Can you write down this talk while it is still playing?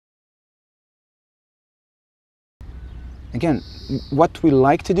again, what we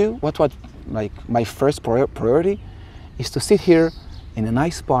like to do, what like my first priority is to sit here in a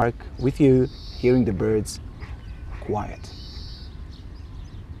nice park with you, hearing the birds, quiet.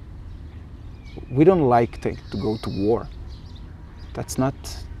 We don't like to go to war. That's not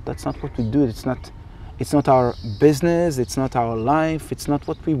what we do. It's not our business. It's not our life. It's not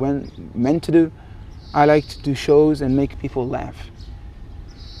what we meant to do. I like to do shows and make people laugh.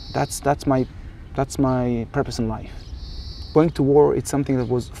 That's my purpose in life. Going to war, it's something that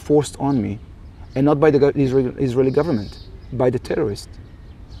was forced on me, and not by the Israeli government, by the terrorists.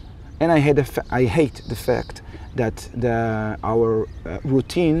 And I hate the fact that our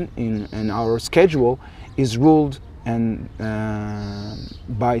routine and our schedule is ruled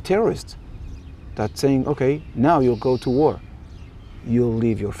by terrorists. That's saying, okay, now you'll go to war. You'll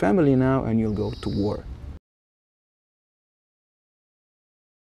leave your family now and you'll go to war.